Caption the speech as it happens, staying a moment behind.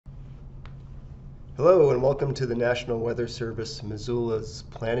Hello and welcome to the National Weather Service Missoula's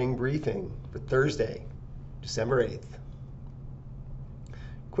planning briefing for Thursday, December 8th.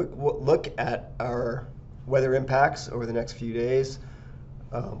 Quick look at our weather impacts over the next few days.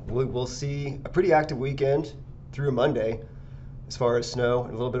 We will see a pretty active weekend through Monday as far as snow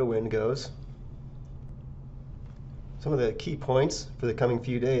and a little bit of wind goes. Some of the key points for the coming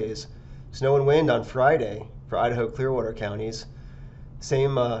few days: snow and wind on Friday for Idaho Clearwater counties.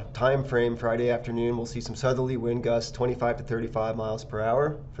 Same time frame, Friday afternoon, we'll see some southerly wind gusts 25 to 35 miles per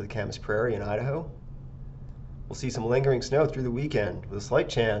hour for the Camas Prairie in Idaho. We'll see some lingering snow through the weekend with a slight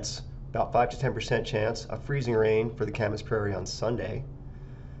chance, about 5 to 10% chance, of freezing rain for the Camas Prairie on Sunday.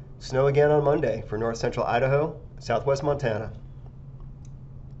 Snow again on Monday for north central Idaho, southwest Montana.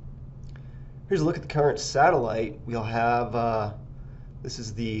 Here's a look at the current satellite. We'll have, this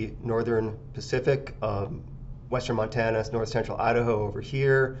is the northern Pacific, western Montana, north central Idaho over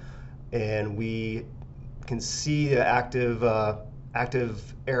here, and we can see the active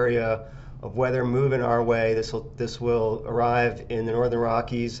area of weather moving our way. This will arrive in the Northern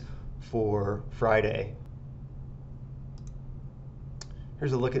Rockies for Friday.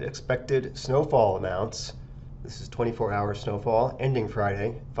 Here's a look at expected snowfall amounts. This is 24-hour snowfall ending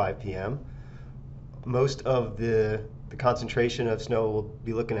Friday, 5 p.m. Most of the concentration of snow will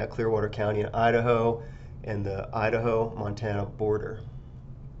be looking at Clearwater County in Idaho and the Idaho-Montana border.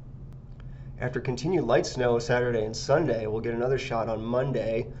 After continued light snow Saturday and Sunday, we'll get another shot on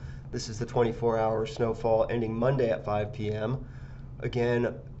Monday. This is the 24-hour snowfall ending Monday at 5 p.m.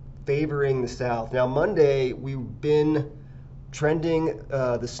 Again, favoring the south. Now Monday, we've been trending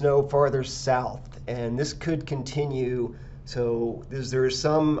the snow farther south, and this could continue. So there's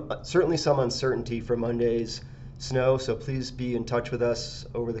certainly some uncertainty for Monday's snow, so please be in touch with us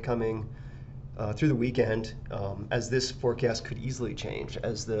over the coming through the weekend, as this forecast could easily change,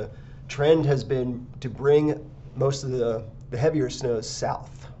 as the trend has been to bring most of the heavier snows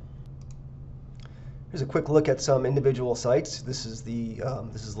south. Here's a quick look at some individual sites. This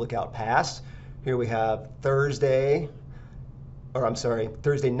is Lookout Pass. Here we have Thursday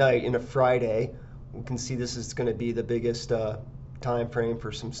night into Friday. We can see this is going to be the biggest time frame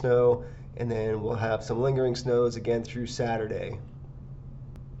for some snow, and then we'll have some lingering snows again through Saturday.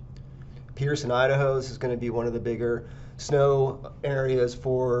 Pearson, Idaho, this is going to be one of the bigger snow areas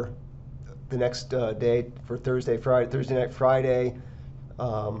for the next day, for Thursday night, Friday.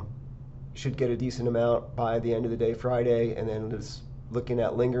 Should get a decent amount by the end of the day Friday, and then just looking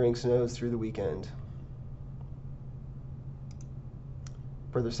at lingering snows through the weekend.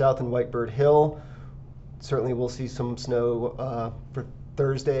 Further south in Whitebird Hill, certainly we'll see some snow for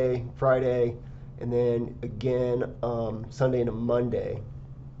Thursday, Friday, and then again Sunday into Monday.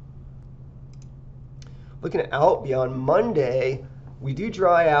 Looking out beyond Monday, we do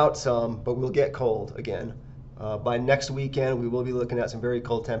dry out some, but we'll get cold again. By next weekend, we will be looking at some very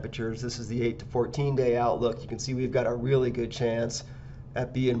cold temperatures. This is the 8 to 14 day outlook. You can see we've got a really good chance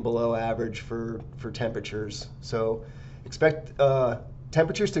at being below average for temperatures. So expect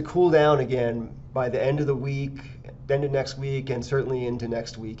temperatures to cool down again by the end of the week, end of next week, and certainly into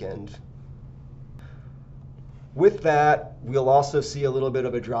next weekend. With that, we'll also see a little bit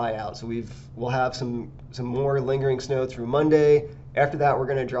of a dry out. So we'll have some more lingering snow through Monday. After that, we're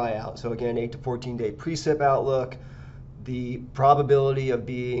going to dry out. So again, 8 to 14 day precip outlook. The probability of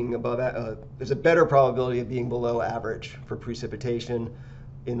being above, there's a better probability of being below average for precipitation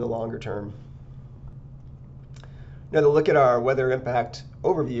in the longer term. Now to look at our weather impact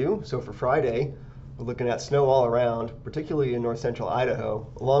overview. So for Friday, we're looking at snow all around, particularly in north central Idaho,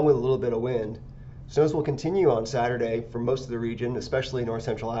 along with a little bit of wind. Snows will continue on Saturday for most of the region, especially north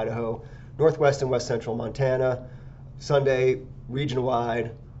central Idaho, northwest and west central Montana. Sunday,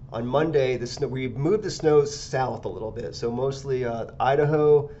 region-wide. On Monday, we've moved the snow south a little bit, so mostly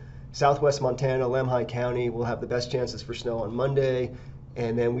Idaho, southwest Montana, Lemhi County will have the best chances for snow on Monday,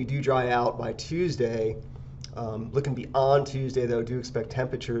 and then we do dry out by Tuesday. Looking beyond Tuesday, though, do expect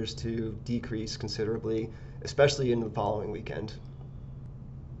temperatures to decrease considerably, especially in the following weekend.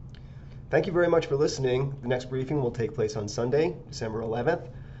 Thank you very much for listening. The next briefing will take place on Sunday, December 11th.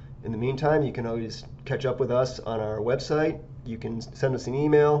 In the meantime, you can always catch up with us on our website. You can send us an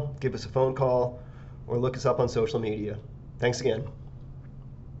email, give us a phone call, or look us up on social media. Thanks again.